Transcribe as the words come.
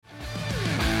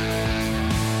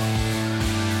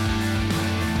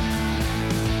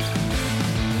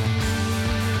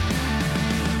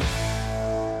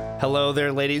Hello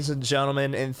there, ladies and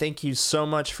gentlemen, and thank you so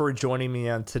much for joining me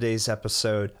on today's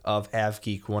episode of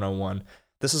AvGeek 101.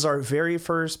 This is our very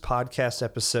first podcast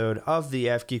episode of the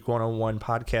AvGeek 101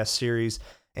 podcast series,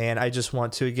 and I just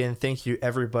want to again thank you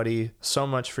everybody so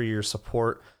much for your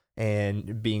support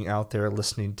and being out there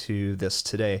listening to this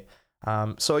today.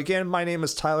 So again, my name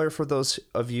is Tyler. For those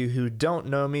of you who don't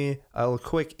know me, a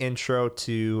quick intro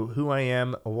to who I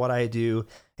am, what I do,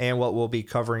 and what we'll be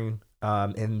covering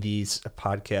in these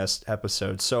podcast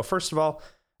episodes. So first of all,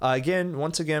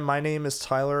 once again, my name is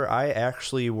Tyler. I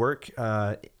actually work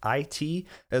IT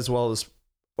as well as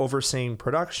overseeing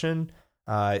production.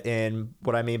 And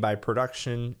what I mean by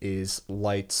production is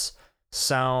lights,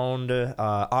 sound,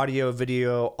 audio,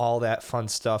 video, all that fun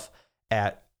stuff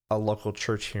at a local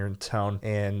church here in town.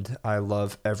 And I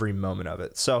love every moment of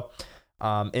it. So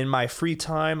in my free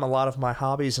time, a lot of my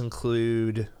hobbies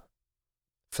include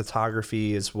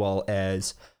photography as well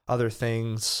as other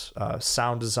things,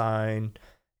 sound design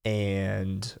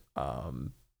and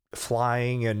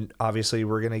flying. And obviously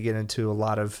we're going to get into a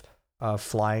lot of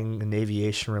flying and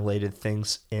aviation related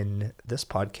things in this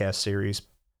podcast series.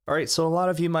 All right, so a lot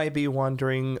of you might be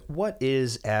wondering, what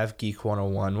is AvGeek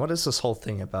 101? What is this whole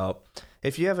thing about?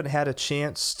 If you haven't had a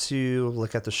chance to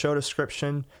look at the show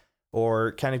description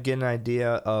or kind of get an idea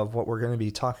of what we're going to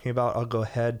be talking about, I'll go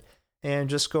ahead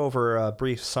and just go over a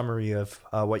brief summary of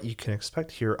what you can expect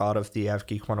here out of the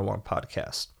AvGeek 101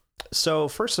 podcast. So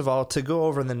first of all, to go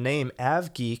over the name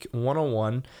AvGeek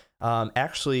 101,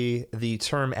 actually the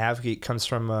term AvGeek comes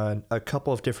from a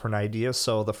couple of different ideas.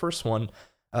 So the first one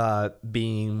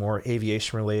being more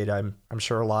aviation related. I'm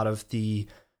sure a lot of the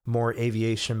more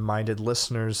aviation minded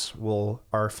listeners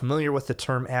are familiar with the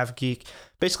term AvGeek.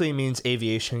 Basically it means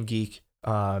aviation geek.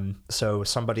 So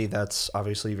somebody that's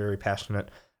obviously very passionate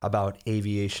about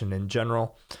aviation in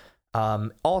general.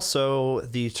 Also,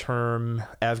 the term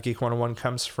AvGeek 101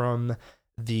 comes from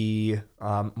the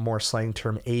more slang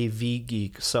term AV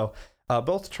geek. So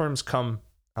both terms come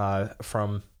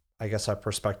from, I guess, a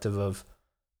perspective of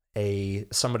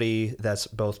somebody that's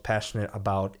both passionate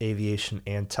about aviation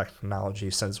and technology,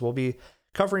 since we'll be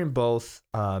covering both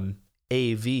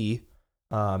AV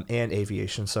and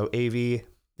aviation. So AV,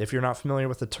 if you're not familiar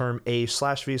with the term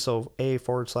A/V, so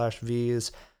A/V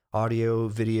is audio,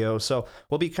 video. So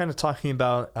we'll be kind of talking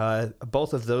about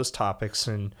both of those topics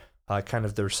and kind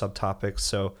of their subtopics.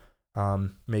 So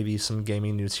maybe some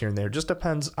gaming news here and there. Just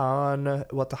depends on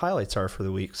what the highlights are for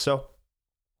the week. So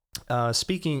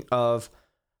speaking of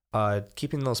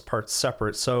keeping those parts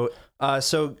separate. So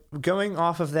going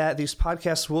off of that, these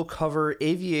podcasts will cover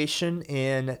aviation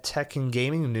and tech and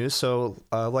gaming news. So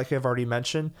like I've already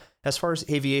mentioned, as far as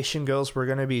aviation goes, we're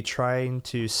going to be trying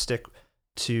to stick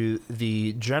to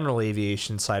the general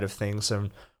aviation side of things,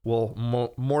 and we'll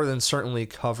more than certainly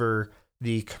cover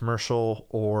the commercial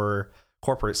or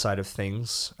corporate side of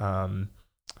things,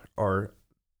 or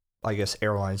I guess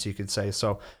airlines, you could say.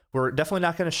 So we're definitely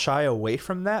not going to shy away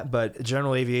from that, but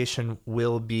general aviation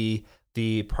will be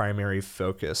the primary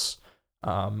focus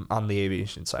on the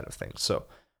aviation side of things. So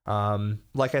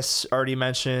like I already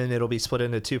mentioned, it'll be split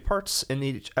into two parts in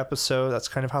each episode. That's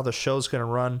kind of how the show's going to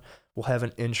run. We'll have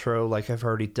an intro like I've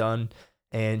already done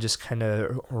and just kind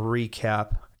of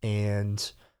recap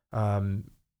and kind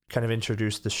of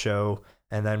introduce the show,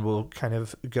 and then we'll kind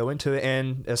of go into it.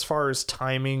 And as far as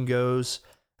timing goes,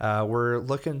 we're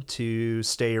looking to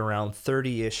stay around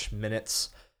 30-ish minutes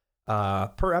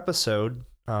per episode.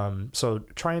 So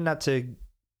trying not to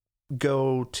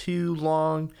go too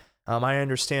long. I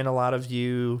understand a lot of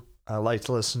you like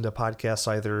to listen to podcasts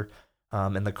either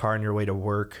in the car on your way to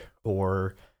work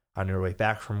or on your way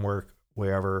back from work,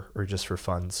 wherever, or just for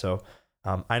fun. So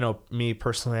I know me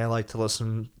personally, I like to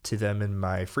listen to them in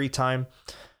my free time.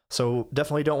 So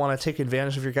definitely don't want to take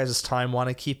advantage of your guys' time. Want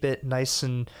to keep it nice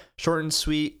and short and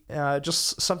sweet.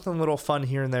 Just something a little fun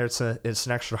here and there. It's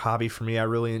an extra hobby for me. I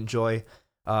really enjoy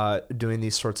doing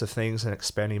these sorts of things and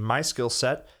expanding my skill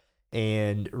set,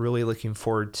 and really looking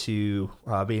forward to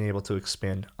being able to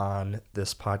expand on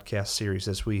this podcast series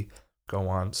as we go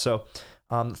on. So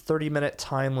 30-minute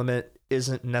time limit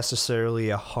isn't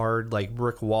necessarily a hard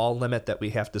brick wall limit that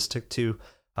we have to stick to,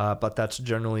 but that's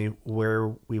generally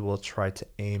where we will try to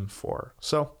aim for.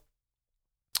 So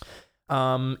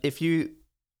if you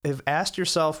have asked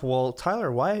yourself, well,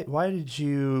 Tyler, why did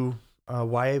you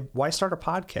why start a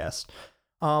podcast?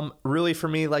 Really, for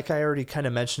me, like I already kind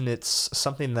of mentioned, it's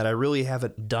something that I really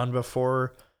haven't done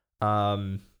before.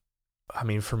 I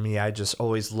mean, for me, I just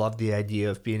always loved the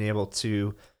idea of being able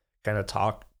to kind of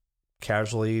talk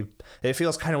casually. It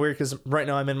feels kind of weird because right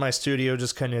now I'm in my studio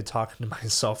just kind of talking to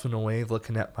myself in a way,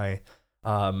 looking at my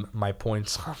my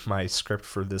points on my script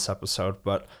for this episode,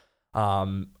 but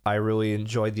I really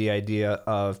enjoyed the idea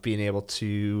of being able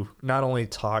to not only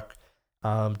talk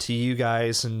to you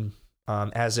guys and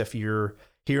as if you're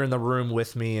here in the room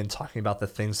with me and talking about the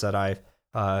things that I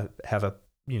have a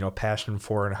passion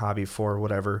for and hobby for,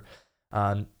 whatever.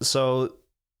 So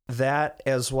that,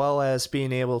 as well as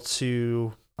being able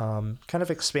to kind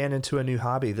of expand into a new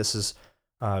hobby. This is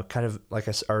kind of, like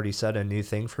I already said, a new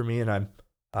thing for me, and I'm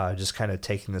just kind of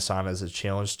taking this on as a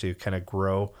challenge to kind of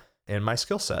grow in my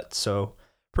skill set. So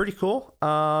pretty cool.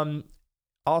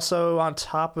 Also, on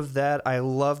top of that, I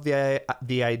love the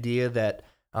idea that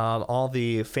all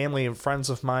the family and friends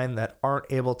of mine that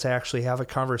aren't able to actually have a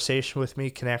conversation with me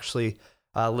can actually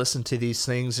listen to these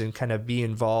things and kind of be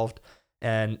involved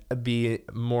and be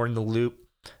more in the loop,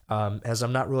 as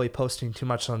I'm not really posting too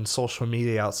much on social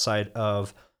media outside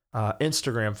of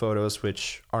Instagram photos,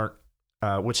 which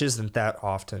isn't that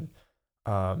often.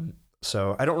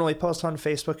 So I don't really post on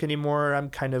Facebook anymore. I'm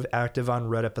kind of active on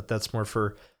Reddit, but that's more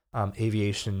for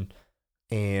aviation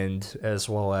and as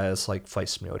well as like flight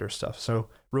simulator stuff. So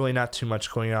really not too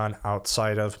much going on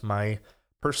outside of my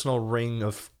personal ring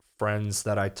of friends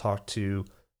that I talk to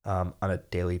on a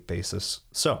daily basis.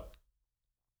 So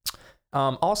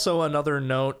also another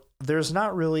note, there's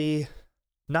not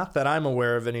that I'm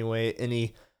aware of anyway,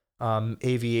 any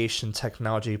aviation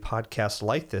technology podcast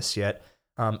like this yet.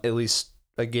 At least,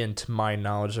 again, to my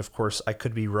knowledge. Of course, I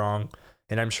could be wrong,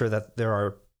 and I'm sure that there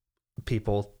are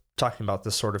people talking about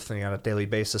this sort of thing on a daily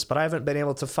basis, but I haven't been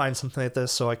able to find something like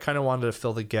this, so I kind of wanted to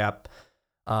fill the gap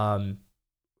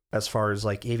as far as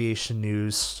like aviation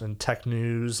news and tech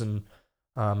news and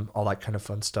all that kind of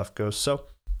fun stuff goes. So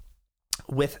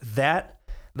with that,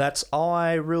 that's all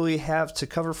I really have to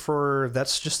cover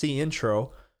that's just the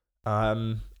intro.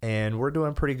 And we're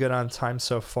doing pretty good on time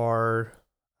so far.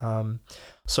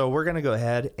 So we're going to go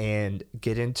ahead and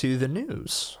get into the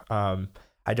news.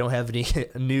 I don't have any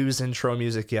news intro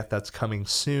music yet. That's coming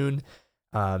soon.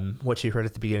 What you heard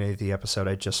at the beginning of the episode,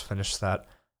 I just finished that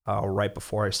right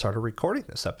before I started recording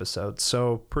this episode.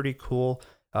 So pretty cool.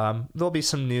 There'll be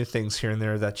some new things here and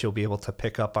there that you'll be able to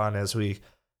pick up on as we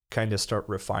kind of start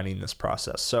refining this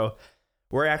process. So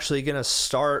we're actually going to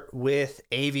start with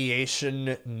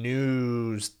aviation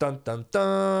news. Dun, dun,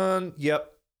 dun.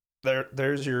 Yep.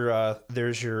 There's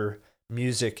your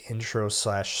music intro /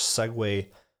 segue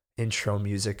intro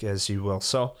music, as you will.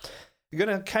 So I'm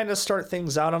going to kind of start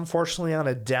things out, unfortunately, on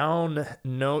a down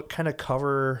note, kind of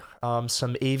cover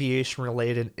some aviation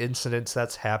related incidents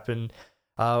that's happened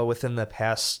within the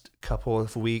past couple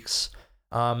of weeks.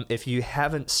 If you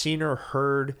haven't seen or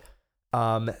heard,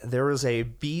 there was a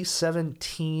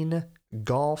B-17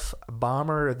 Golf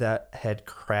bomber that had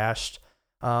crashed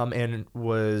and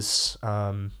was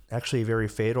actually very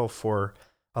fatal for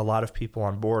a lot of people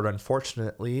on board.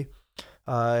 Unfortunately,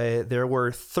 there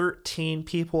were 13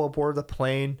 people aboard the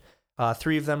plane.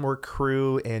 3 of them were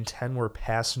crew and 10 were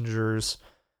passengers.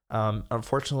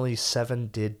 Unfortunately, 7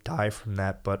 did die from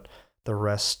that, but the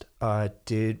rest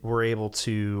were able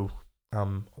to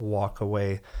walk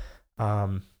away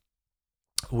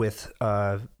with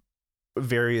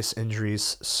various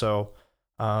injuries. So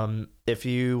if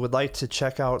you would like to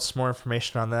check out some more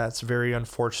information on that, it's very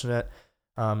unfortunate,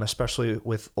 especially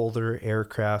with older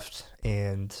aircraft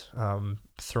and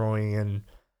throwing in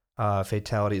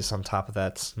fatalities on top of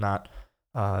that.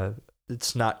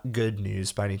 It's not good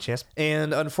news by any chance.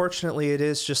 And unfortunately, it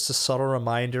is just a subtle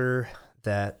reminder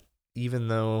that even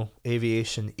though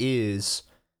aviation is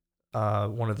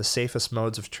one of the safest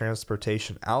modes of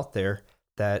transportation out there,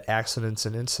 that accidents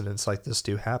and incidents like this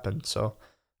do happen. So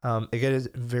again, it's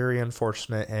very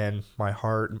unfortunate, and my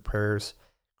heart and prayers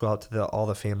go out to all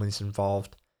the families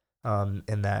involved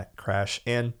in that crash.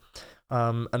 And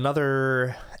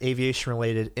another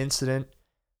aviation-related incident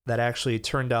that actually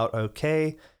turned out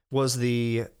okay was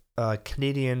the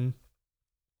Canadian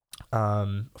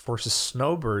Forces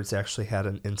Snowbirds actually had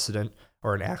an incident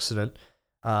or an accident.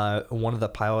 One of the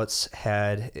pilots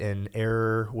had an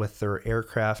error with their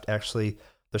aircraft. Actually,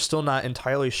 they're still not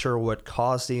entirely sure what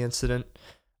caused the incident,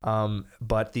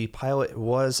 but the pilot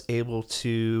was able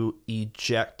to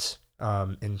eject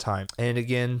in time. And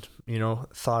again,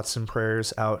 thoughts and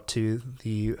prayers out to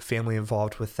the family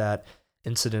involved with that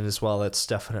incident as well. That's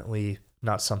definitely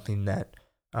not something that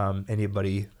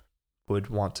anybody would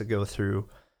want to go through.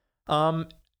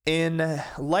 In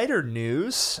lighter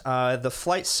news, the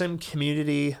flight sim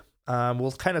community,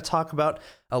 we'll kind of talk about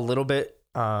a little bit,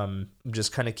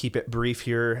 just kind of keep it brief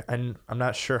here. And I'm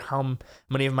not sure how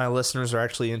many of my listeners are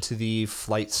actually into the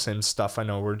flight sim stuff. I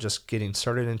know we're just getting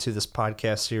started into this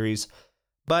podcast series,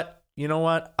 but you know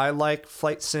what? I like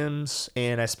flight sims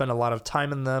and I spend a lot of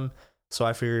time in them. So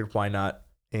I figured why not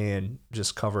and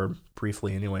just cover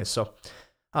briefly anyway. So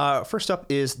first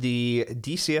up is the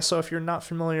DCS. So if you're not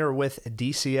familiar with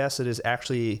DCS, it is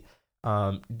actually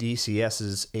DCS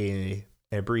is an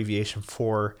abbreviation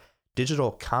for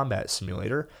Digital Combat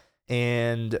Simulator.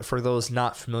 And for those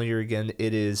not familiar, again,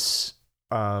 it is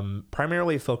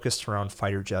primarily focused around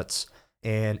fighter jets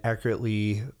and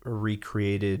accurately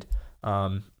recreated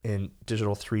in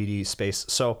digital 3D space.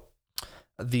 So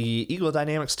the Eagle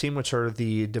Dynamics team, which are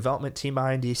the development team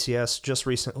behind DCS, just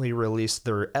recently released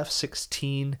their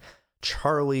F-16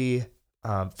 Charlie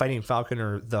Fighting Falcon,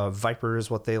 or the Viper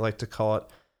is what they like to call it,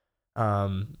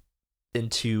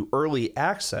 into early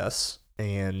access.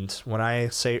 And when I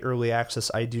say early access,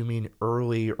 I do mean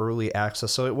early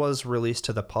access. So it was released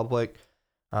to the public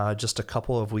just a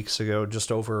couple of weeks ago,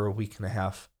 just over a week and a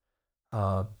half.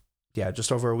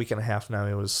 Just over a week and a half now.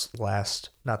 It was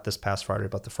not this past Friday,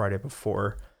 but the Friday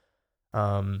before.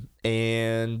 And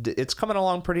it's coming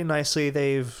along pretty nicely.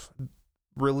 They've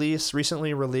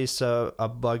recently released a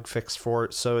bug fix for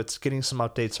it, so it's getting some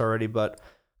updates already, but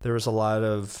there was a lot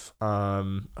of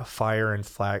fire and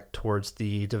flack towards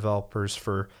the developers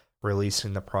for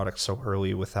releasing the product so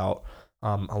early without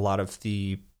a lot of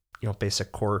the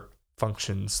basic core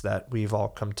functions that we've all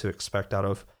come to expect out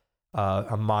of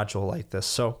a module like this.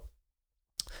 So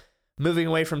moving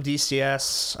away from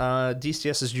DCS,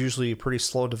 DCS is usually pretty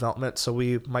slow development, so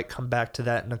we might come back to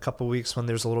that in a couple weeks when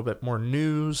there's a little bit more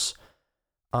news.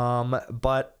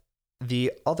 But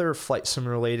the other flight sim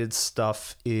related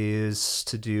stuff is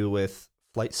to do with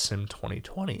Flight Sim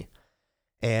 2020.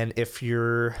 And if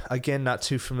you're, again, not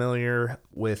too familiar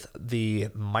with the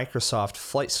Microsoft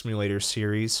Flight Simulator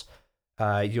series,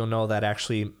 you'll know that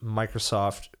actually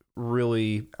Microsoft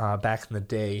really, back in the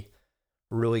day,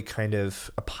 really kind of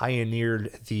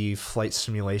pioneered the flight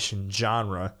simulation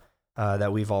genre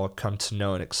that we've all come to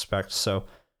know and expect. So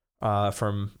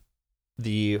from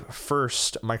the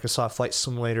first Microsoft Flight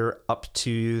Simulator up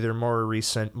to their more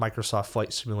recent Microsoft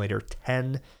Flight Simulator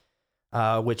 10,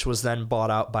 which was then bought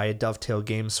out by Dovetail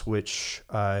Games, which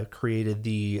created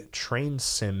the Train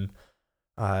Sim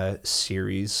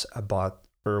series,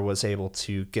 was able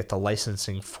to get the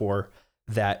licensing for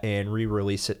that and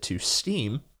re-release it to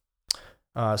Steam.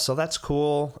 So that's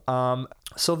cool.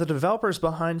 So the developers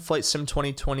behind Flight Sim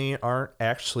 2020 aren't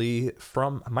actually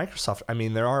from Microsoft. I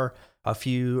mean, there are a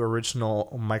few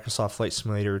original Microsoft Flight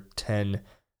Simulator 10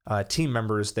 team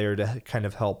members there to kind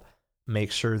of help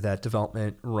make sure that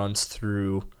development runs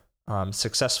through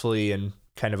successfully and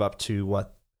kind of up to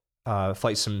what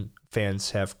flight sim fans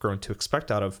have grown to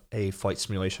expect out of a flight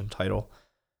simulation title,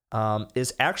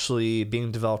 is actually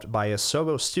being developed by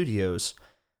Asobo Studios,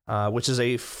 which is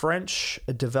a French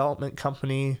development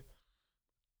company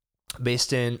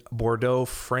based in Bordeaux,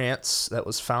 France, that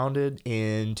was founded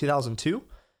in 2002.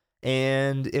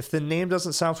 And if the name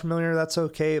doesn't sound familiar, that's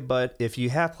okay. But if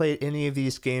you have played any of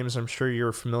these games, I'm sure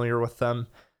you're familiar with them,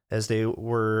 as they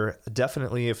were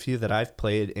definitely a few that I've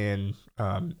played and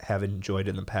have enjoyed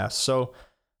in the past. So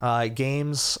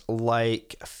games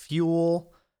like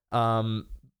Fuel,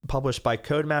 published by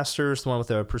Codemasters, the one with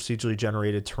the procedurally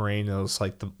generated terrain, it was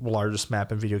like the largest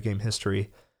map in video game history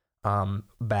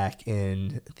back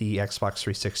in the Xbox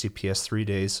 360 PS3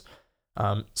 days.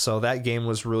 So that game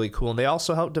was really cool. And they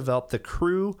also helped develop The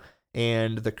Crew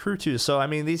and The Crew 2. So, I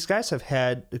mean, these guys have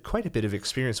had quite a bit of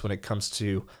experience when it comes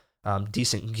to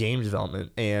decent game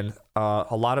development. And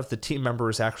a lot of the team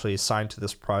members actually assigned to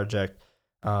this project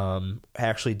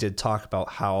actually did talk about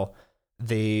how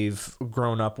they've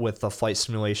grown up with the flight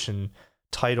simulation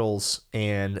titles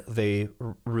and they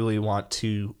really want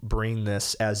to bring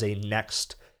this as a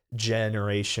next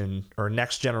generation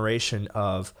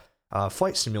of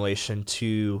flight simulation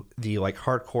to the like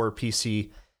hardcore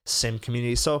PC sim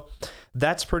community. So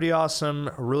that's pretty awesome.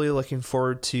 Really looking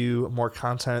forward to more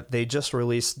content. They just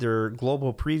released their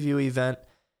global preview event.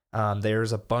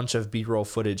 There's a bunch of B-roll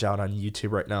footage out on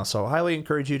YouTube right now, so I highly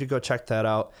encourage you to go check that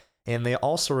out. And they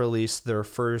also released their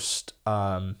first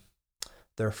preview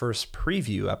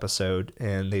episode,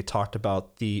 and they talked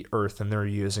about the Earth, and they're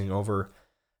using over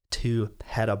 2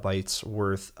 petabytes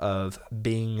worth of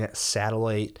Bing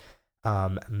satellite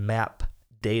map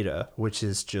data, which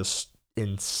is just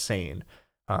insane,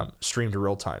 streamed to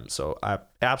real time. So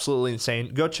absolutely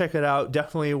insane. Go check it out.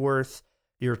 Definitely worth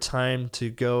your time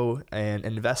to go and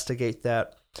investigate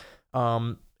that.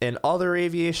 In other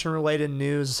aviation related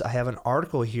news, I have an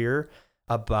article here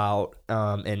about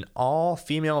an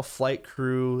all-female flight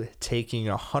crew taking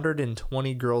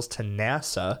 120 girls to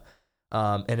NASA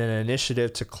in an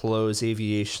initiative to close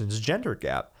aviation's gender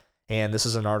gap. And this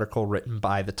is an article written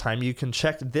by The Time. You can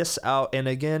check this out. And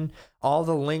again, all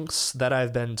the links that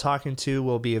I've been talking to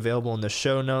will be available in the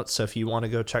show notes. So if you want to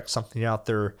go check something out,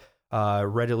 they're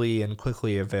readily and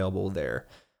quickly available there.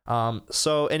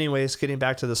 So anyways, getting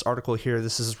back to this article here,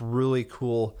 this is really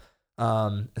cool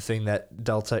thing that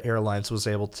Delta Airlines was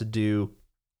able to do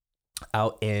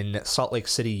out in Salt Lake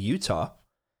City, Utah.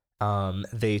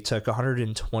 They took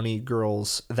 120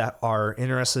 girls that are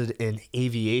interested in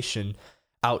aviation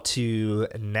out to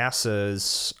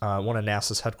NASA's one of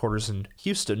NASA's headquarters in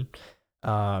Houston,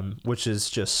 which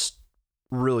is just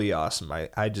really awesome.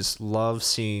 I just love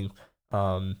seeing,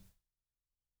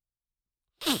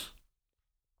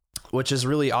 which is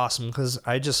really awesome because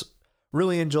I just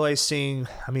really enjoy seeing.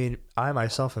 I mean, I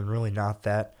myself am really not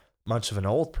that much of an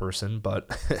old person, but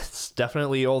it's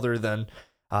definitely older than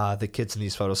the kids in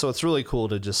these photos. So it's really cool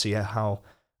to just see how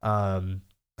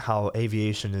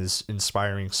aviation is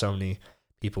inspiring so many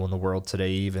people in the world today,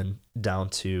 even down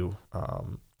to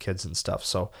kids and stuff.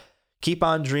 So keep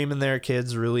on dreaming there,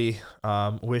 kids. Really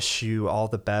wish you all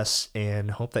the best and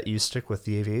hope that you stick with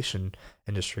the aviation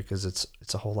industry because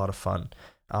it's a whole lot of fun.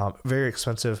 Very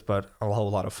expensive, but a whole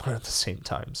lot of fun at the same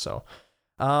time. So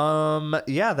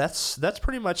yeah, that's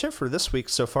pretty much it for this week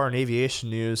so far in aviation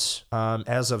news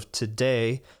as of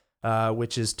today,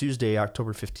 which is Tuesday,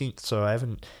 October 15th. So I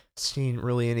haven't seen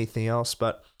really anything else,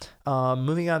 but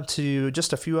moving on to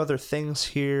just a few other things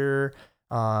here.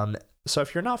 So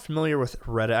if you're not familiar with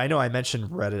Reddit, I know I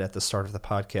mentioned Reddit at the start of the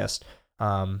podcast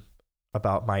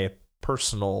about my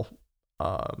personal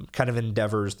kind of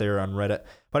endeavors there on Reddit.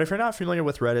 But if you're not familiar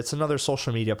with Reddit, it's another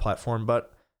social media platform.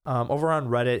 But over on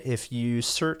Reddit, if you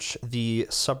search the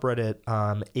subreddit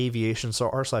aviation, so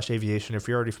r/aviation, if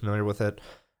you're already familiar with it,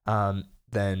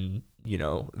 then you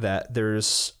know that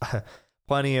there's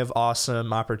plenty of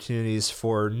awesome opportunities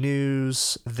for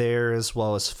news there, as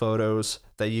well as photos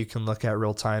that you can look at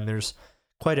real time. There's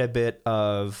quite a bit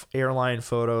of airline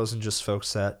photos and just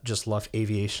folks that just love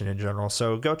aviation in general.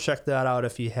 So go check that out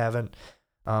if you haven't.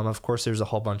 Of course, there's a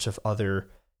whole bunch of other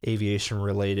aviation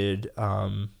related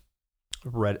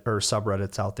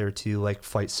subreddits out there too, like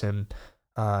Flight Sim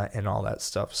and all that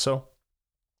stuff. So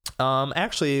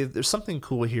actually, there's something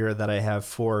cool here that I have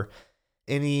for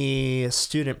any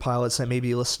student pilots that may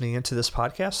be listening into this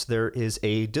podcast. There is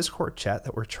a Discord chat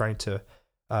that we're trying to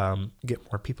get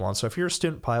more people on. So if you're a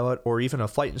student pilot or even a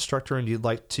flight instructor and you'd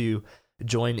like to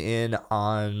join in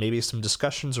on maybe some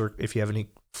discussions, or if you have any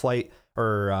flight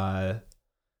or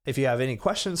if you have any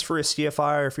questions for a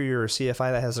CFI, or if you're a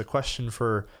CFI that has a question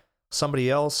for somebody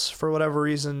else for whatever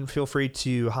reason, feel free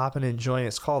to hop in and join.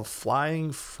 It's called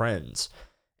Flying Friends.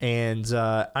 And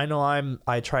I know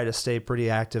I try to stay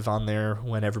pretty active on there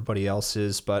when everybody else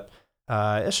is, but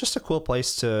it's just a cool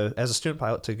place to, as a student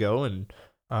pilot, to go and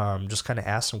just kind of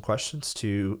ask some questions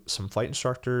to some flight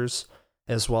instructors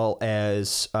as well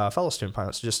as fellow student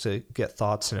pilots, just to get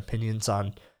thoughts and opinions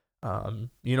on,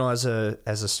 you know, as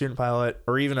a student pilot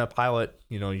or even a pilot,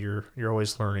 you know, you're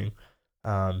always learning,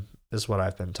 is what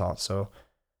I've been taught. So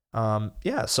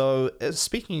yeah, so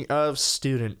speaking of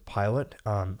student pilot,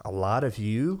 a lot of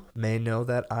you may know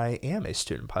that I am a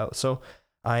student pilot. So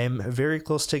I am very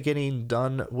close to getting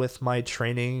done with my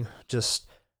training, just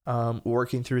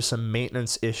working through some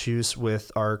maintenance issues with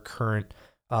our current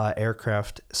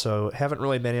aircraft. So haven't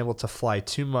really been able to fly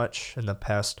too much in the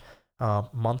past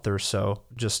month or so,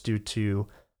 just due to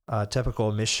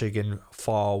typical Michigan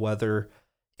fall weather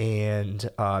and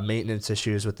maintenance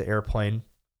issues with the airplane.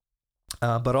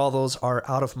 But all those are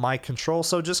out of my control.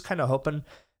 So just kind of hoping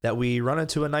that we run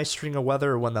into a nice string of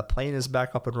weather when the plane is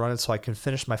back up and running so I can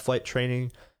finish my flight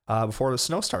training before the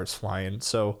snow starts flying.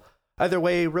 So either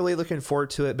way, really looking forward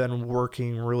to it. Been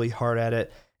working really hard at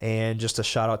it. And just a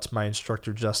shout out to my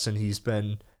instructor, Justin. He's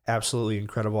been absolutely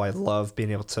incredible. I love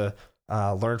being able to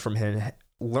learn from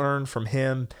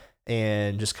him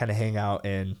and just kind of hang out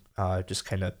and just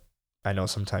kind of, I know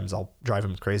sometimes I'll drive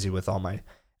him crazy with all my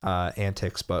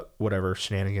antics, but whatever,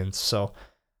 shenanigans. So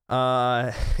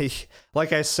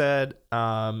like I said,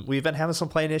 we've been having some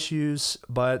plane issues,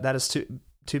 but that is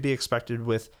to be expected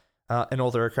with an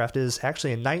older aircraft. It is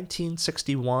actually a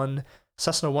 1961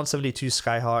 Cessna 172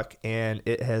 Skyhawk, and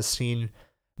it has seen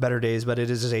better days, but it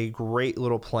is a great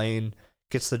little plane,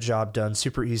 gets the job done,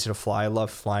 super easy to fly. I love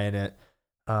flying it.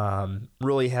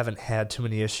 Really haven't had too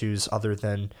many issues other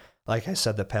than, like I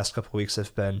said, the past couple weeks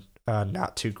have been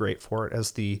not too great for it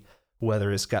as the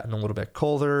weather has gotten a little bit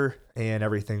colder and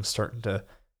everything's starting to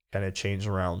kind of change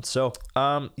around. So,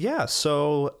 yeah,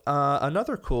 so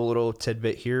another cool little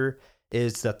tidbit here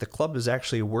is that the club is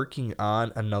actually working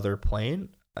on another plane.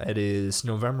 It is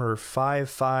November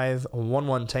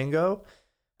 5511 Tango.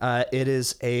 It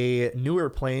is a newer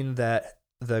plane that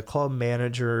the club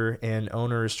manager and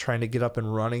owner is trying to get up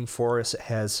and running for us. It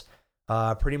has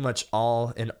pretty much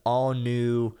all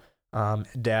new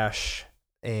dash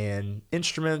and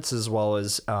instruments, as well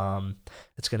as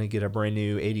it's going to get a brand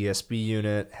new ADS-B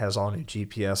unit, has all new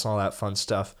GPS, all that fun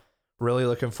stuff. Really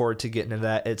looking forward to getting into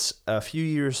that. It's a few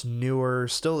years newer,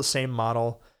 still the same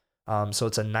model. So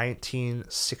it's a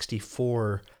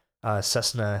 1964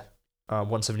 Cessna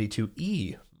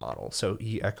 172E model, so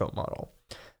E Echo model.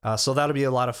 So that'll be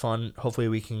a lot of fun. Hopefully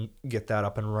we can get that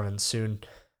up and running soon,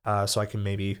 so I can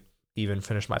maybe even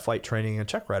finish my flight training and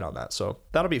check right on that. So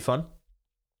that'll be fun.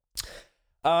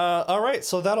 All right,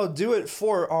 so that'll do it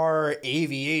for our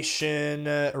aviation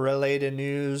related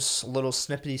news. A little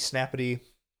snippety snappity.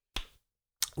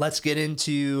 Let's get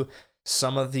into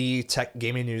some of the tech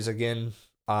gaming news again.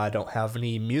 I don't have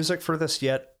any music for this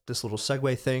yet. This little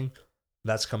segue thing,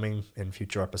 that's coming in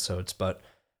future episodes, but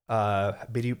I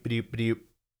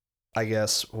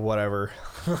guess whatever.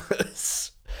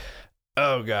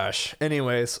 Oh gosh.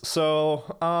 Anyways,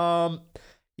 so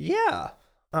yeah.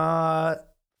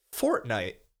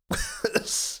 Fortnite.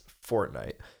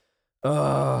 Fortnite.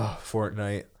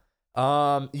 Fortnite.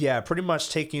 Yeah, pretty much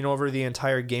taking over the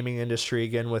entire gaming industry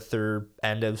again with their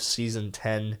end of season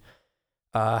 10.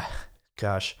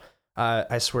 Gosh.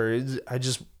 I swear, I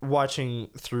just watching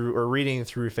through or reading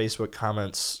through Facebook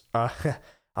comments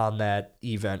on that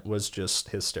event was just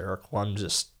hysterical.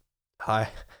 I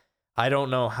don't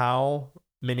know how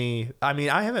many. I mean,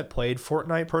 I haven't played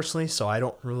Fortnite personally, so I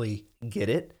don't really get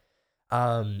it.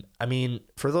 I mean,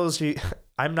 for those of you,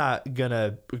 I'm not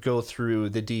gonna go through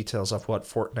the details of what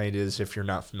Fortnite is if you're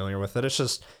not familiar with it.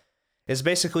 It's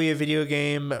basically a video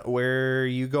game where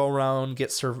you go around,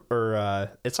 it's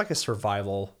like a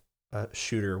survival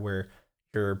shooter where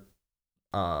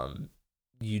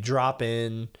you drop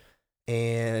in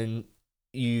and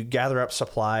you gather up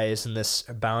supplies, and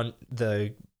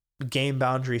the game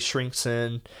boundary shrinks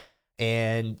in,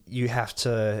 and you have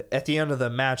to, at the end of the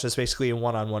match, it's basically a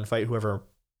one-on-one fight. Whoever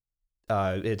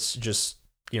it's just,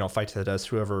 fight to the death.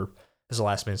 Whoever is the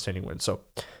last man standing wins. So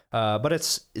but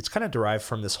it's kind of derived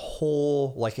from this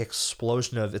whole like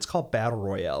explosion of, it's called Battle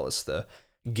Royale. It's the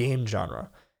game genre,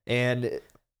 and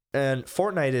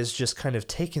Fortnite is just kind of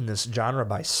taken this genre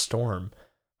by storm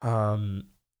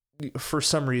for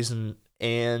some reason.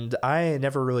 And I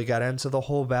never really got into the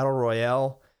whole Battle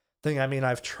Royale thing. I mean,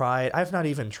 I've not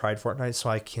even tried Fortnite, so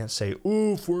I can't say,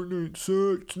 oh, Fortnite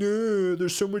sucks. Nah,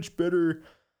 there's so much better.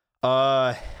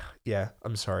 Yeah,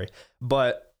 I'm sorry.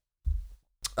 But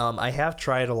I have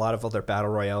tried a lot of other Battle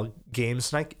Royale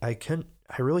games, and I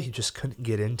really just couldn't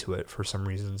get into it for some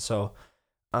reason. So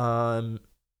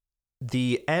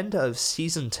the end of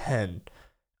season 10,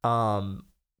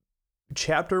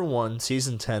 chapter 1,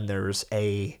 season 10, there's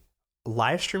a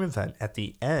live stream event at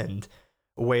the end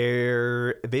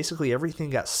where basically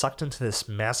everything got sucked into this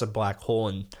massive black hole,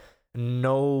 and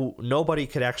nobody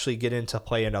could actually get in to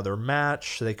play another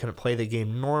match. They couldn't play the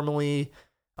game normally.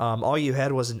 All you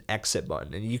had was an exit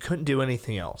button, and you couldn't do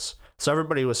anything else. So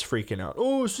everybody was freaking out.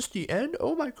 Oh, is this the end?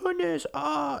 Oh my goodness.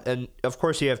 And of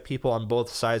course you have people on both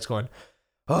sides going,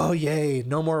 oh yay,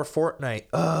 no more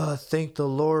Fortnite. Thank the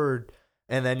Lord.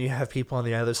 And then you have people on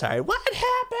the other side, what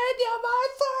happened to my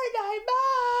Fortnite,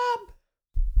 Mom?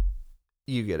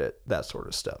 You get it, that sort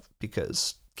of stuff,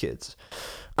 because kids.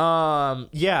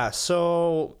 Yeah,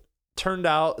 so turned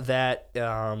out that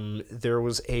there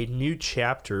was a new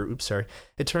chapter.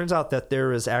 It turns out that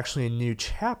there is actually a new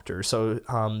chapter. So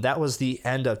that was the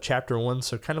end of chapter 1.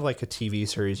 So kind of like a TV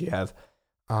series, you have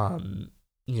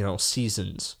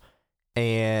seasons,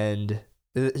 and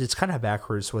it's kind of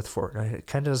backwards with Fortnite. It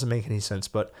kind of doesn't make any sense,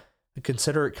 but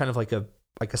consider it kind of like a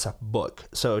book.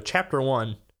 So chapter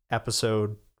 1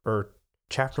 episode, or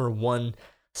chapter 1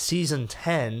 season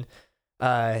 10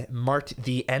 marked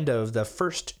the end of the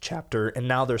first chapter, and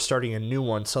now they're starting a new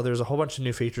one. So there's a whole bunch of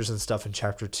new features and stuff in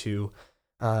chapter 2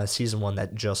 season 1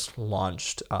 that just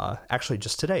launched actually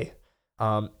just today.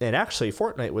 And actually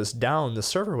Fortnite was down, the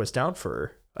server was down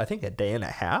for I think a day and a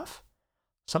half,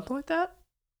 something like that,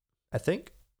 I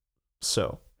think.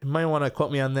 So you might want to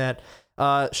quote me on that.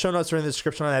 Show notes are in the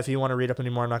description on that if you want to read up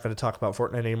anymore. I'm not going to talk about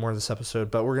Fortnite anymore in this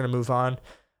episode, but we're going to move on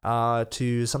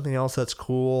to something else that's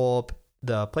cool.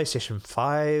 The PlayStation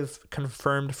 5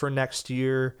 confirmed for next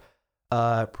year.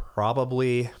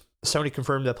 Probably Sony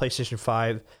confirmed that PlayStation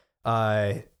 5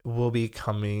 will be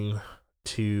coming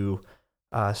to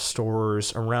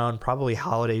stores around probably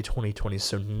holiday 2020,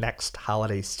 so next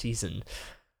holiday season.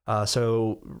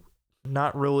 So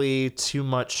not really too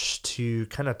much to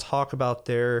kind of talk about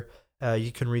there.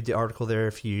 You can read the article there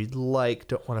if you'd like.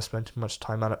 Don't want to spend too much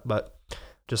time on it, but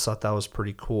just thought that was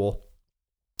pretty cool.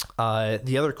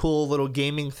 The other cool little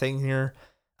gaming thing here,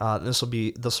 this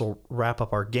will wrap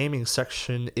up our gaming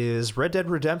section, is Red Dead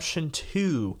Redemption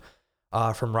 2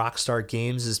 from Rockstar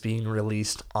Games is being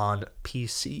released on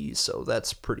PC, so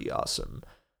that's pretty awesome.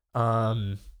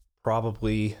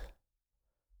 Probably,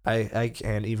 I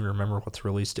can't even remember what the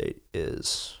release date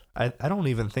is. I don't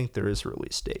even think there is a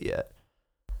release date yet.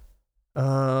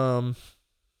 I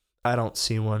don't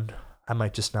see one. I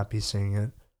might just not be seeing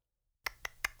it.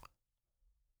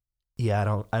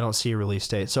 Yeah, I don't see a release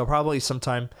date. So probably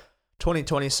sometime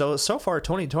 2020. So far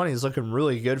 2020 is looking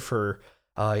really good for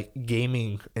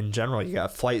gaming in general. You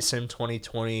got Flight Sim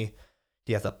 2020,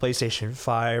 you have the PlayStation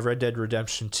 5, Red Dead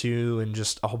Redemption 2, and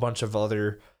just a whole bunch of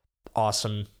other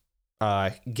awesome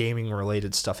gaming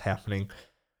related stuff happening.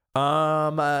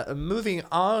 Moving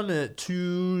on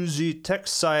to the tech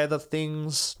side of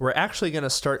things, we're actually going to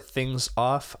start things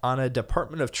off on a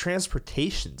Department of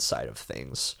Transportation side of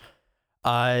things.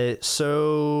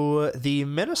 So the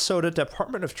Minnesota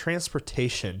Department of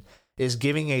Transportation is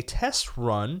giving a test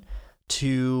run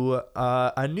to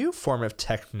a new form of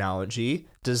technology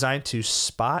designed to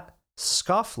spot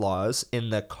scofflaws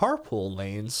in the carpool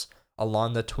lanes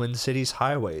along the Twin Cities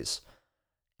highways.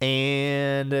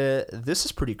 And this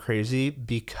is pretty crazy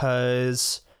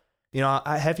because,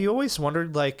 have you always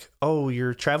wondered, like, oh,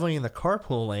 you're traveling in the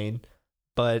carpool lane,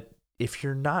 but if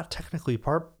you're not technically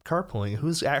carpooling,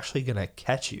 who's actually going to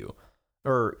catch you?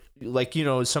 Or, like,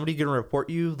 is somebody going to report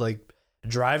you, like,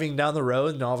 driving down the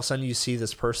road and all of a sudden you see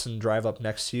this person drive up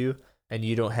next to you and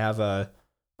you don't have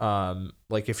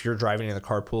like, if you're driving in the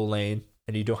carpool lane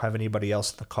and you don't have anybody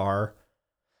else in the car.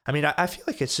 I mean, I feel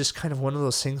like it's just kind of one of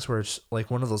those things where it's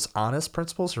like one of those honest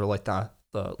principles, or like the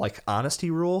like honesty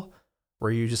rule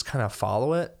where you just kind of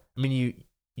follow it. I mean,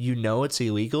 you know it's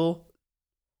illegal,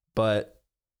 but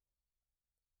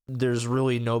there's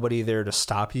really nobody there to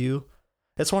stop you.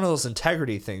 It's one of those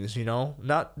integrity things,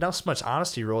 not so much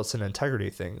honesty rule. It's an integrity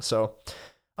thing. So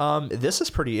this is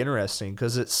pretty interesting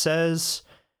because it says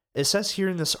here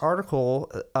in this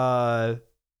article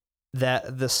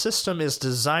that the system is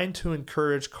designed to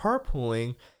encourage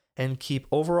carpooling and keep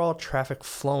overall traffic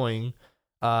flowing,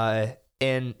 and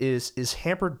is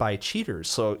hampered by cheaters.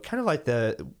 So kind of like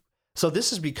so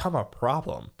this has become a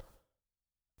problem.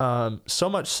 So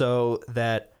much so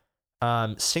that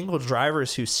single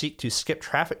drivers who seek to skip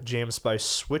traffic jams by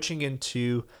switching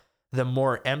into the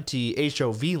more empty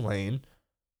HOV lane.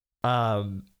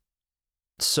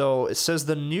 So it says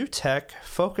the new tech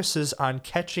focuses on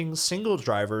catching single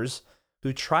drivers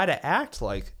who try to act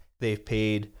like they've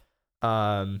paid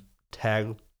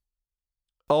tag.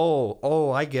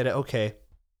 Oh, I get it. Okay.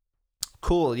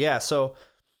 Cool. Yeah. So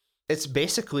it's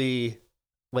basically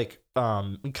like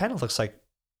it kind of looks like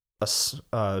it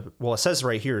says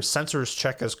right here, sensors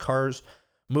check as cars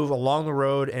move along the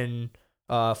road and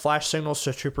flash signals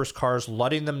to troopers' cars,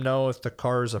 letting them know if the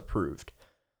car is approved.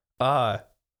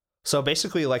 So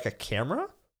basically like a camera?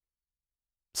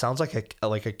 Sounds like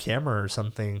a camera or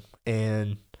something,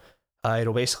 and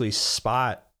it'll basically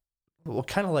spot, well,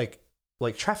 kind of like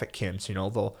traffic cams,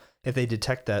 they'll, if they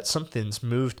detect that something's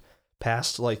moved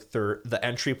past like the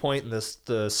entry point and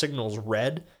the signal's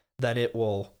red, then it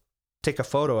will take a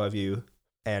photo of you,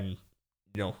 and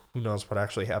who knows what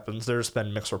actually happens. There's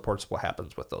been mixed reports of what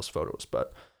happens with those photos,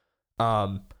 but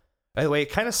anyway,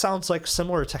 it kind of sounds like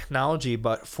similar technology,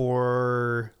 but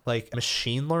for like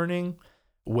machine learning,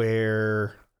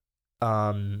 where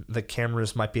the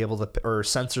cameras might be able to, or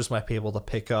sensors might be able to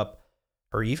pick up,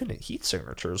 or even heat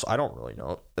signatures. I don't really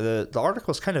know. The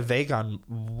article is kind of vague on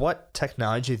what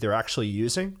technology they're actually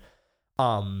using,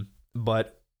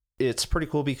 but it's pretty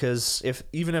cool because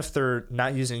even if they're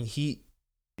not using heat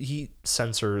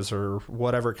sensors or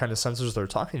whatever kind of sensors they're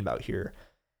talking about here,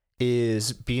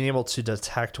 is being able to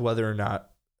detect whether or not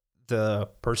the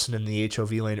person in the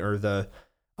HOV lane or the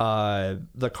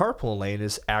carpool lane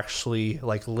is actually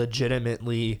like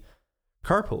legitimately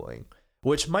carpooling,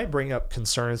 which might bring up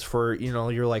concerns for,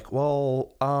 you're like,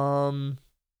 well,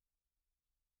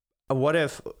 what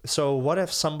if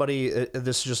somebody,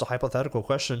 this is just a hypothetical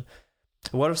question,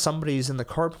 what if somebody's in the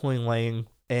carpooling lane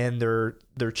and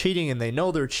they're cheating and they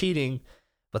know they're cheating,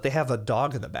 but they have a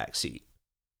dog in the back seat?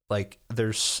 Like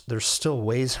there's still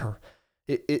ways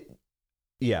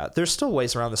there's still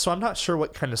ways around this. So I'm not sure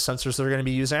what kind of sensors they're going to be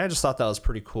using. I just thought that was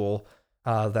pretty cool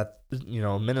that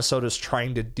Minnesota's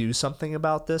trying to do something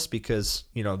about this, because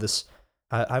this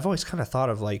I've always kind of thought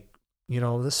of like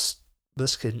this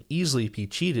can easily be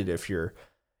cheated if you're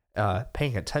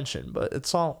paying attention, but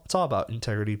it's all about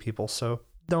integrity, people. So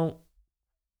don't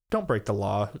don't break the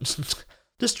law.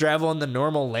 Just travel in the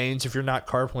normal lanes if you're not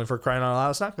carpooling, for crying out loud.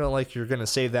 It's not gonna like you're gonna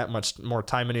save that much more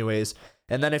time anyways.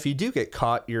 And then if you do get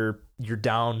caught, you're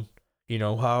down,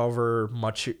 however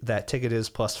much that ticket is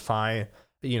plus fine,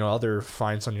 other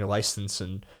fines on your license.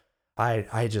 And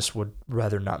I just would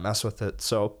rather not mess with it.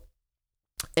 So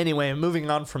anyway, moving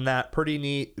on from that, pretty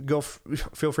neat.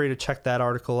 Feel free to check that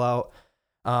article out.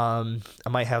 I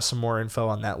might have some more info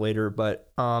on that later,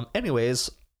 but anyways.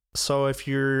 So if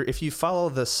you follow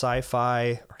the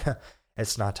sci-fi,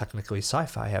 it's not technically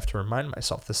sci-fi. I have to remind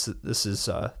myself this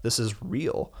is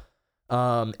real.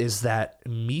 Is that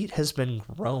meat has been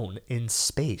grown in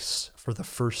space for the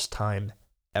first time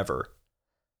ever,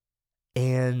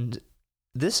 and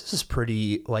this is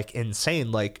pretty like insane.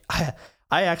 Like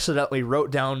I accidentally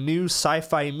wrote down new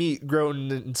sci-fi meat grown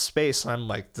in space. And I'm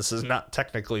like, this is not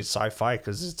technically sci-fi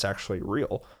because it's actually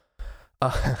real.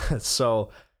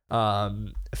 So.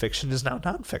 Fiction is now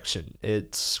nonfiction.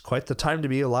 It's quite the time to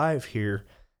be alive here.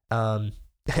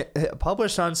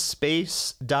 Published on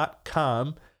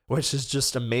space.com, which is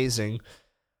just amazing.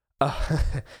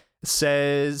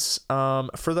 Says,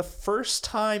 for the first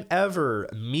time ever,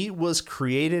 meat was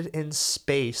created in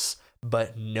space,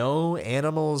 but no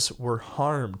animals were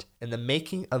harmed in the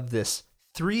making of this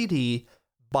 3D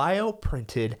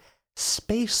bioprinted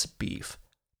space beef.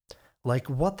 Like,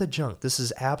 what the junk? This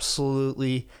is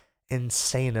absolutely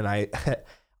insane. And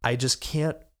I just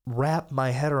can't wrap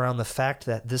my head around the fact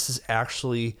that this is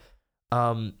actually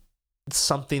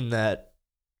something that,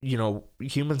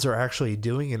 humans are actually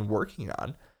doing and working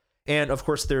on. And of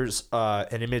course, there's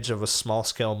an image of a small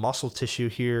scale muscle tissue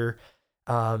here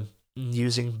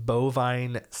using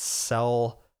bovine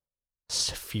cell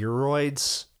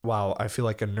spheroids. Wow, I feel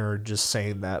like a nerd just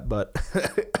saying that, but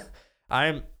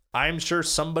I'm sure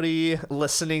somebody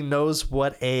listening knows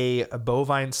what a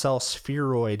bovine cell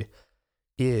spheroid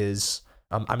is.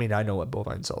 I mean, I know what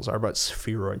bovine cells are, but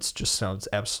spheroids just sounds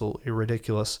absolutely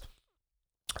ridiculous.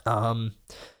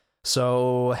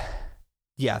 So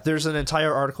yeah, there's an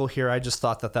entire article here. I just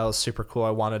thought that was super cool. I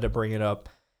wanted to bring it up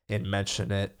and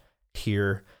mention it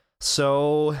here.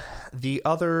 So the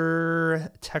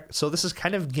other tech, so this is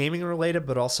kind of gaming related,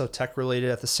 but also tech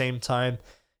related at the same time.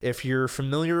 If you're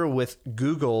familiar with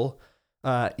Google,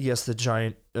 yes, the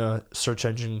giant search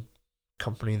engine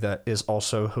company that is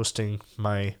also hosting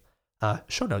my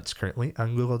show notes currently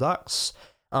on Google Docs,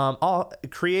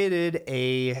 created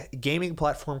a gaming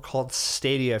platform called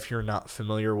Stadia. If you're not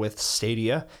familiar with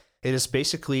Stadia, it is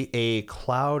basically a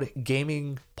cloud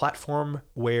gaming platform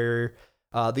where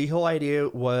the whole idea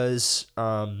was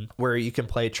where you can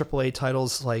play AAA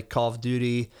titles like Call of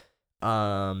Duty,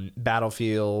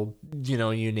 Battlefield,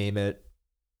 you name it.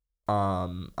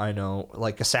 I know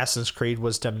like Assassin's Creed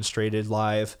was demonstrated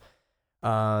live,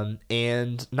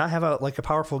 and not have a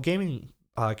powerful gaming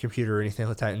computer or anything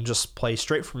like that, and just play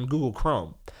straight from Google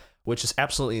Chrome, which is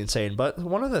absolutely insane. But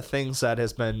one of the things that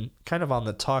has been kind of on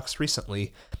the talks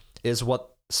recently is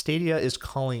what Stadia is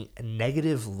calling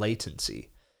negative latency.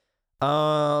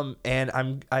 And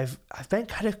I've been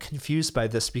kind of confused by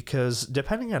this because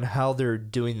depending on how they're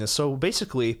doing this, so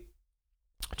basically,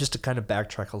 just to kind of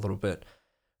backtrack a little bit,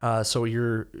 so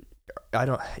you're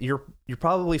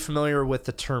probably familiar with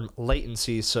the term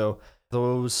latency. So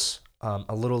those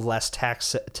a little less tech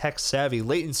savvy,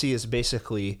 latency is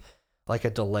basically like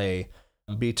a delay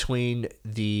between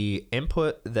the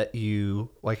input that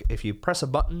you like. If you press a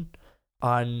button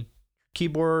on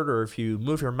keyboard or if you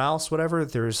move your mouse, whatever,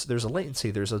 there's a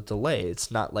latency, there's a delay. It's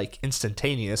not like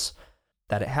instantaneous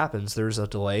that it happens. There's a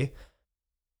delay.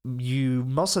 You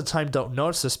most of the time don't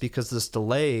notice this because this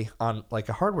delay on like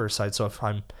a hardware side. So if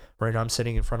I'm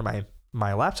sitting in front of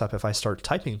my laptop, if I start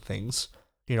typing things,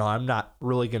 I'm not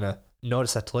really gonna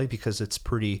notice that delay because it's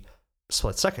pretty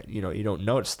split second. You don't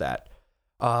notice that.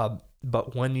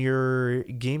 But when you're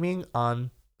gaming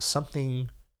on something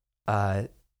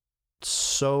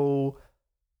so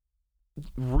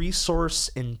resource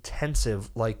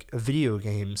intensive like video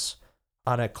games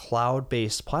on a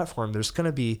cloud-based platform, there's going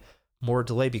to be more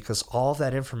delay because all of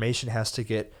that information has to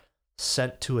get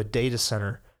sent to a data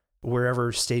center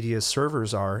wherever Stadia's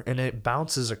servers are, and it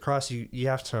bounces across. You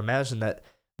have to imagine that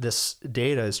this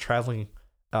data is traveling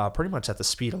pretty much at the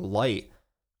speed of light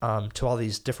to all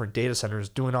these different data centers,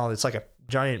 doing all this like a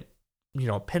giant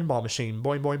pinball machine,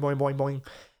 boing boing boing boing boing,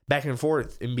 back and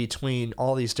forth in between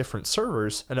all these different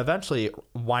servers, and eventually it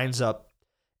winds up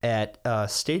at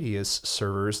Stadia's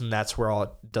servers, and that's where it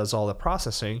does all the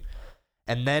processing,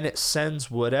 and then it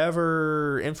sends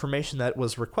whatever information that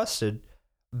was requested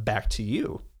back to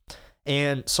you.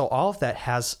 And so all of that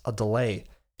has a delay,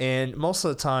 and most of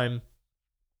the time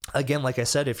again, like I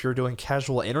said, if you're doing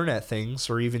casual internet things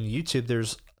or even YouTube,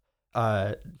 there's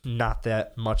not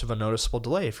that much of a noticeable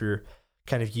delay if you're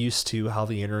kind of used to how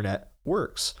the internet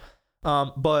works.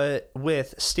 But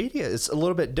with Stadia, it's a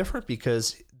little bit different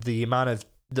because the amount of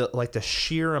the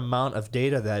sheer amount of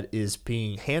data that is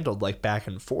being handled like back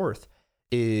and forth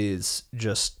is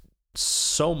just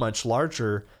so much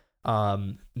larger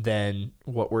than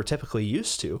what we're typically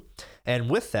used to. And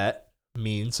with that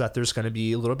means that there's going to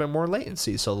be a little bit more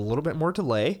latency, so a little bit more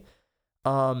delay.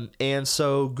 And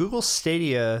so Google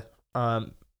Stadia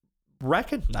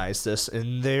recognized this,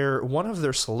 and one of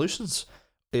their solutions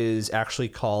is actually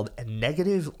called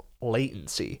negative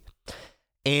latency.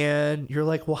 And you're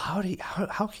like, well, how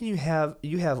can you have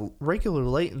regular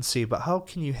latency, but how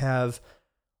can you have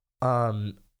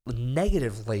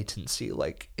negative latency?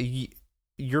 Like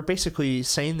you're basically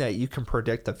saying that you can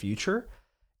predict the future.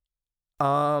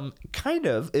 Kind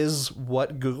of is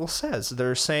what Google says.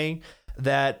 They're saying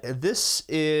that this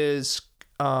is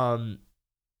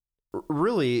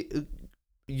really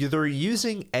they're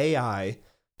using AI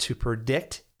to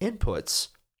predict inputs,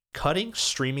 cutting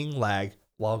streaming lag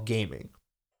while gaming.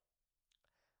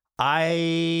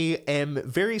 I am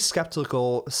very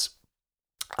skeptical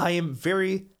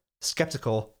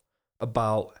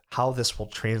about how this will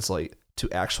translate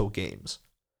to actual games.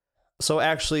 So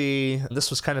actually, this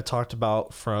was kind of talked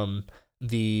about from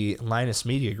the Linus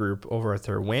Media Group over at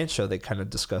their WAN show. They kind of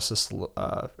discussed this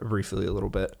briefly a little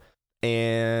bit.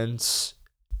 And,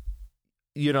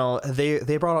 you know,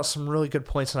 they brought out some really good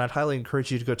points, and I'd highly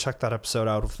encourage you to go check that episode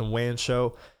out of the WAN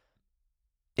show.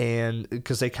 And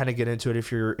because they kind of get into it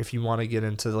if you want to get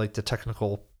into like the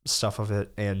technical stuff of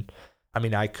it. And I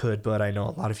mean, I could, but I know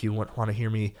a lot of you wouldn't want to hear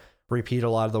me repeat a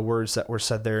lot of the words that were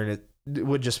said there, and it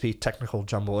would just be technical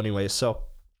jumble anyway. So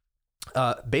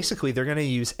basically they're going to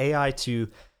use AI to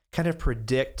kind of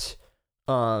predict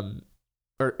AI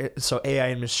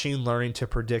and machine learning to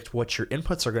predict what your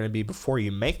inputs are going to be before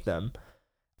you make them.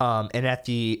 And at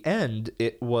the end,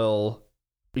 it will,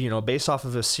 you know, based off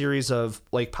of a series of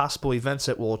like possible events,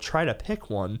 it will try to pick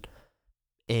one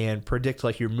and predict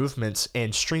like your movements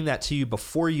and stream that to you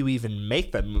before you even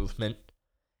make that movement.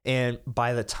 And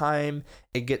by the time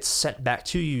it gets sent back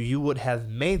to you, you would have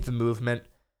made the movement,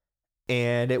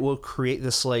 and it will create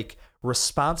this like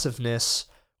responsiveness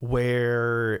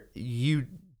where you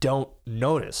don't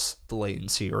notice the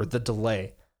latency or the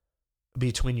delay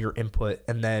between your input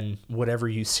and then whatever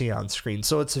you see on screen.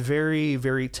 So it's very,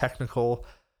 very technical.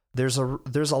 There's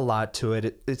a lot to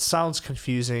it. It sounds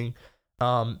confusing.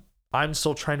 I'm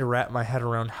still trying to wrap my head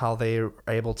around how they are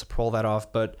able to pull that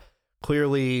off, but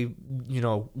clearly, you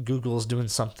know, Google is doing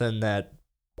something that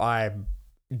I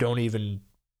don't even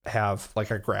have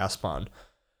like a grasp on.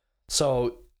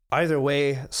 So either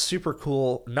way, super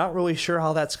cool. Not really sure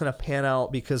how that's going to pan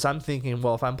out, because I'm thinking,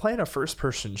 well, if I'm playing a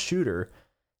first-person shooter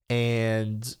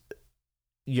and,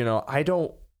 you know,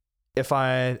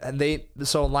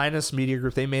 so Linus Media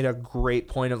Group, they made a great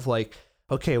point of like,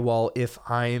 okay, well, if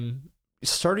I'm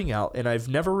starting out and I've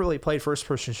never really played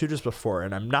first-person shooters before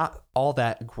and I'm not all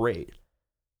that great,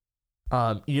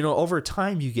 you know, over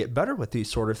time you get better with these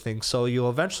sort of things, so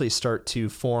you'll eventually start to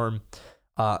form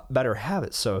better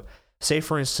habits. So say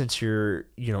for instance you're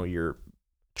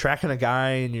tracking a guy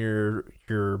and you're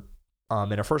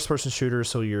in a first-person shooter,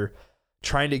 so you're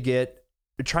trying to get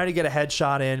a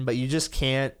headshot in, but you just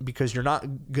can't because you're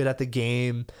not good at the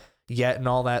game yet and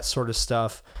all that sort of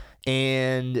stuff.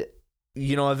 And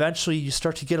you know, eventually you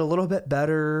start to get a little bit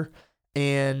better,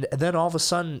 and then all of a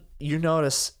sudden you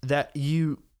notice that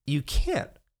you can't,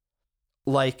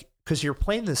 like, because you're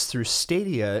playing this through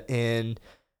Stadia, and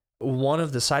one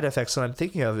of the side effects that I'm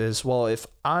thinking of is, well, if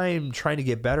I'm trying to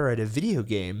get better at a video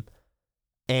game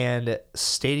and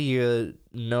Stadia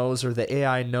knows, or the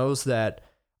AI knows, that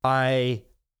I,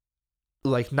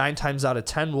 like 9 times out of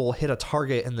 10 will hit a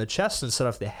target in the chest instead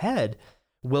of the head,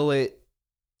 will it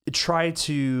try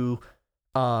to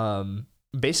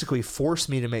basically force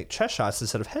me to make chest shots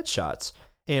instead of headshots,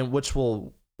 and which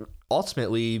will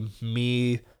ultimately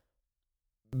me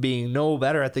being no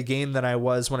better at the game than I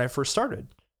was when I first started.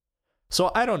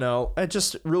 So I don't know.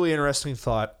 Just really interesting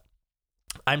thought.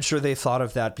 I'm sure they thought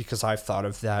of that because I've thought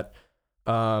of that.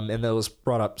 And that was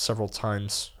brought up several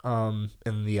times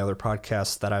in the other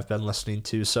podcasts that I've been listening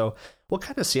to. So we'll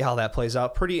kind of see how that plays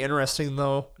out. Pretty interesting,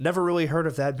 though. Never really heard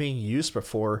of that being used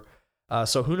before.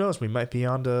 So who knows? We might be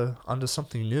onto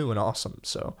something new and awesome.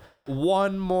 So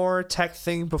one more tech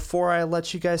thing before I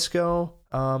let you guys go.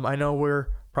 I know we are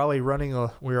running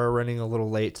a little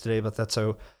late today, but that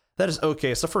is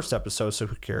okay. It's the first episode, so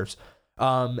who cares?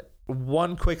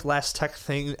 One quick last tech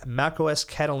thing: macOS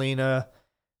Catalina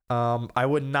I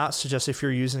would not suggest, if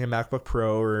you're using a MacBook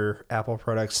Pro or Apple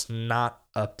products, not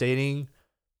updating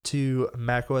to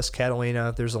macOS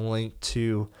Catalina. There's a link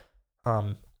to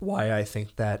why I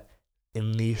think that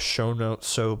in the show notes,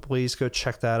 so please go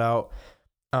check that out.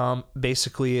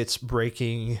 Basically, it's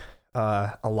breaking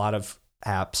a lot of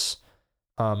apps,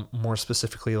 more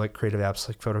specifically like creative apps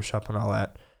like Photoshop and all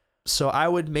that. So I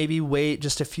would maybe wait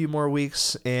just a few more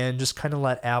weeks and just kind of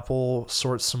let Apple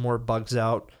sort some more bugs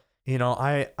out. You know,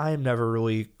 I'm never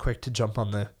really quick to jump on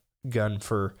the gun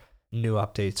for new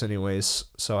updates anyways.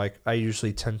 So I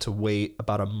usually tend to wait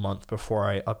about a month before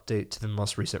I update to the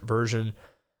most recent version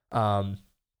of,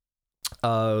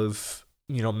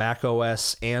 you know, Mac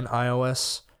OS and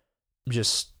iOS,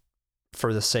 just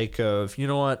for the sake of, you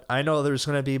know what, I know there's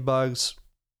going to be bugs,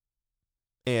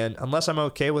 and unless I'm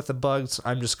okay with the bugs,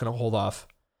 I'm just going to hold off.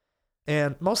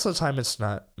 And most of the time it's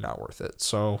not worth it.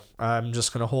 So I'm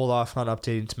just going to hold off on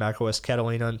updating to macOS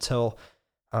Catalina until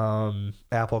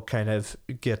Apple kind of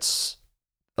gets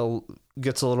a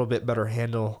little bit better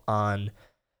handle on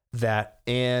that.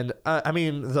 And I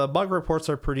mean, the bug reports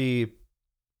are pretty,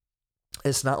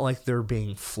 it's not like they're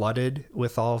being flooded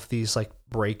with all of these like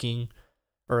breaking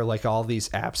or like all these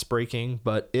apps breaking,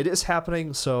 but it is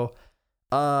happening. So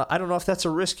I don't know if that's a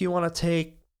risk you want to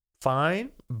take,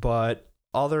 fine, but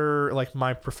like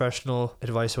my professional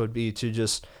advice would be to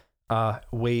just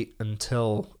wait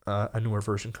until a newer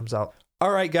version comes out.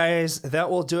 All right, guys, that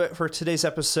will do it for today's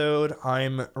episode.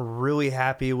 I'm really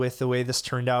happy with the way this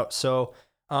turned out. So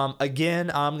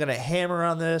again, I'm going to hammer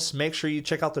on this. Make sure you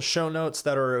check out the show notes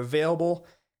that are available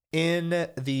in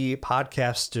the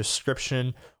podcast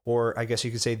description, or I guess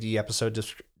you could say the episode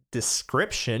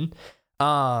description.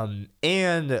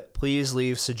 And please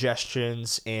leave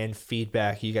suggestions and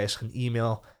feedback. You guys can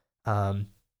email,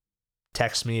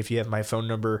 text me if you have my phone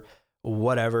number,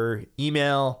 whatever.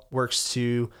 Email works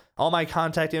too. All my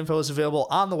contact info is available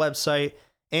on the website,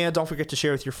 and don't forget to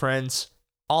share with your friends.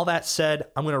 All that said,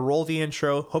 I'm going to roll the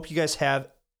intro. Hope you guys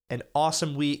have an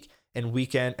awesome week and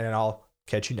weekend, and I'll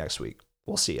catch you next week.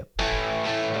 We'll see you.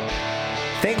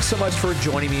 Thanks so much for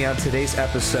joining me on today's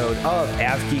episode of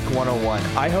AvGeek 101.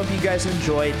 I hope you guys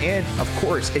enjoyed, and of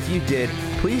course, if you did,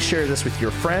 please share this with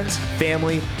your friends,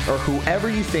 family, or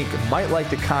whoever you think might like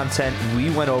the content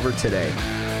we went over today.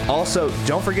 Also,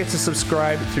 don't forget to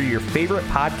subscribe through your favorite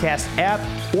podcast app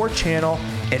or channel,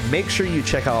 and make sure you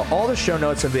check out all the show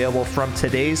notes available from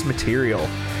today's material.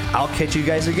 I'll catch you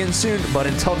guys again soon, but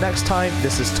until next time,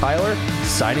 this is Tyler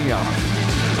signing off.